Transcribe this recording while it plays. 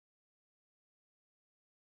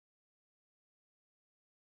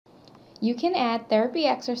You can add therapy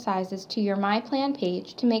exercises to your My Plan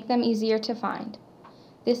page to make them easier to find.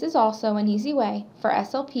 This is also an easy way for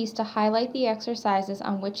SLPs to highlight the exercises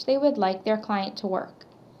on which they would like their client to work.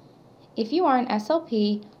 If you are an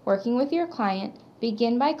SLP working with your client,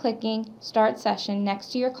 begin by clicking Start Session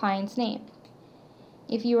next to your client's name.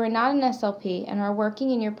 If you are not an SLP and are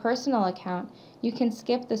working in your personal account, you can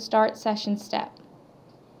skip the Start Session step.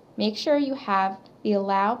 Make sure you have the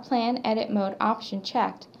Allow Plan Edit Mode option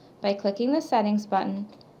checked by clicking the Settings button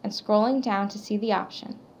and scrolling down to see the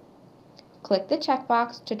option. Click the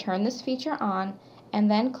checkbox to turn this feature on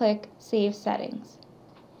and then click Save Settings.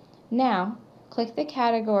 Now, click the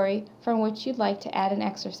category from which you'd like to add an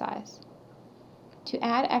exercise. To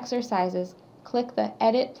add exercises, click the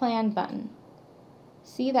Edit Plan button.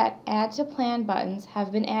 See that Add to Plan buttons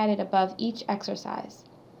have been added above each exercise.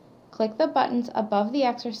 Click the buttons above the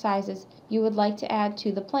exercises you would like to add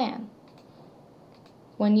to the plan.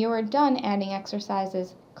 When you are done adding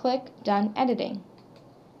exercises, click Done Editing.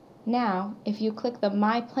 Now, if you click the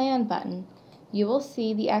My Plan button, you will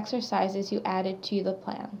see the exercises you added to the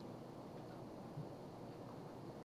plan.